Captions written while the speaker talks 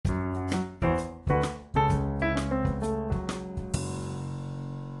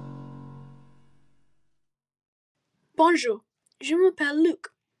Bonjour, je m'appelle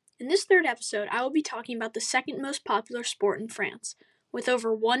Luc. In this third episode, I will be talking about the second most popular sport in France, with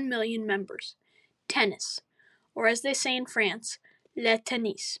over 1 million members, tennis, or as they say in France, le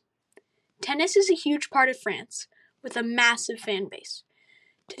tennis. Tennis is a huge part of France, with a massive fan base.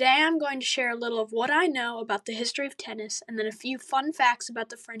 Today I'm going to share a little of what I know about the history of tennis and then a few fun facts about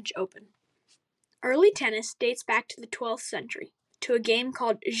the French Open. Early tennis dates back to the 12th century, to a game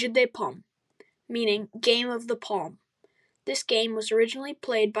called Jeu de Paume, meaning game of the palm. This game was originally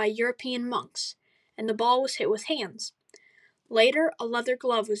played by European monks, and the ball was hit with hands. Later, a leather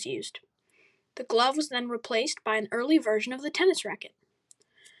glove was used. The glove was then replaced by an early version of the tennis racket.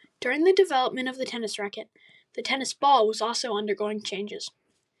 During the development of the tennis racket, the tennis ball was also undergoing changes.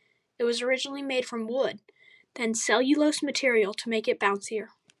 It was originally made from wood, then cellulose material to make it bouncier.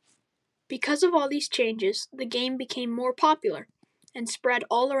 Because of all these changes, the game became more popular and spread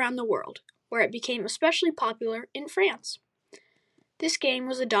all around the world, where it became especially popular in France. This game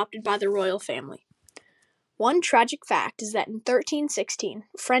was adopted by the royal family. One tragic fact is that in 1316,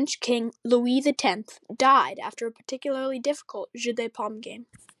 French King Louis X died after a particularly difficult Jeu de Paume game.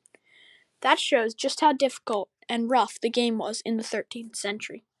 That shows just how difficult and rough the game was in the 13th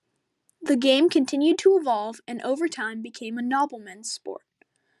century. The game continued to evolve and over time became a nobleman's sport.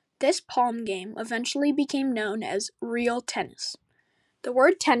 This palm game eventually became known as real tennis. The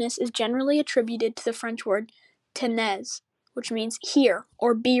word tennis is generally attributed to the French word tenez, which means here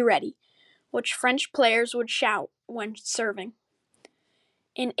or be ready, which French players would shout when serving.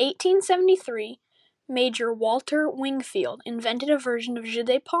 In 1873, Major Walter Wingfield invented a version of Jeu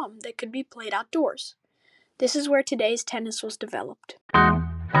de Paume that could be played outdoors. This is where today's tennis was developed.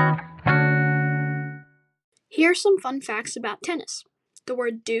 Here are some fun facts about tennis. The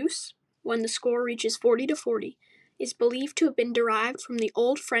word deuce, when the score reaches 40-40, is believed to have been derived from the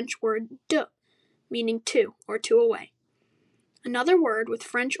Old French word deux, meaning two or two away. Another word with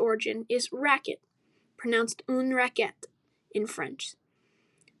French origin is racket, pronounced une raquette in French.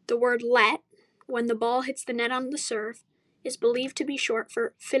 The word let, when the ball hits the net on the serve, is believed to be short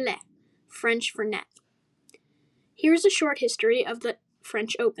for filet, French for net. Here's a short history of the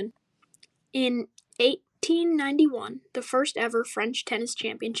French Open. In 1891, the first ever French tennis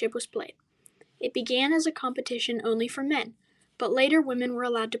championship was played. It began as a competition only for men, but later women were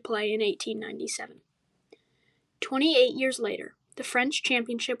allowed to play in 1897. 28 years later, the French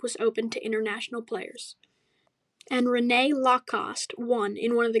championship was opened to international players, and René Lacoste won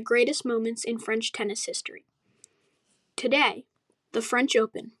in one of the greatest moments in French tennis history. Today, the French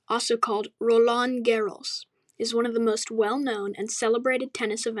Open, also called Roland Garros, is one of the most well-known and celebrated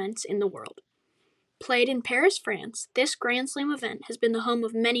tennis events in the world. Played in Paris, France, this Grand Slam event has been the home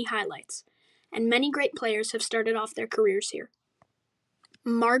of many highlights, and many great players have started off their careers here.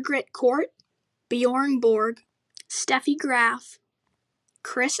 Margaret Court, Bjorn Borg, Steffi Graf,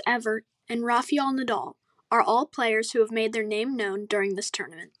 Chris Evert, and Rafael Nadal are all players who have made their name known during this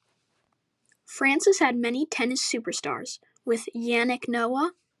tournament. France has had many tennis superstars, with Yannick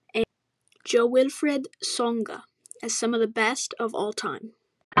Noah and Jo-Wilfried Tsonga as some of the best of all time.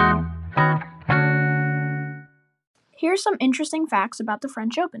 Here are some interesting facts about the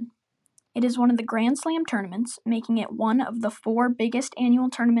French Open. It is one of the Grand Slam tournaments, making it one of the 4 biggest annual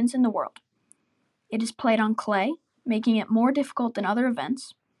tournaments in the world. It is played on clay, making it more difficult than other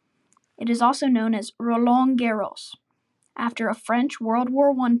events. It is also known as Roland Garros, after a French World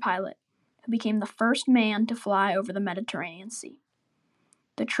War I pilot who became the first man to fly over the Mediterranean Sea.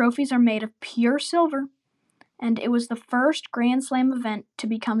 The trophies are made of pure silver, and it was the first Grand Slam event to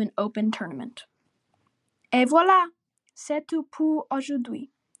become an open tournament. Et voilà! C'est tout pour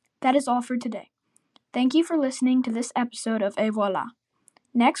aujourd'hui. That is all for today. Thank you for listening to this episode of Et voilà.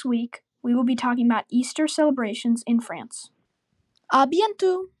 Next week, we will be talking about Easter celebrations in France. À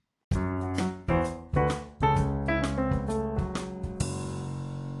bientôt!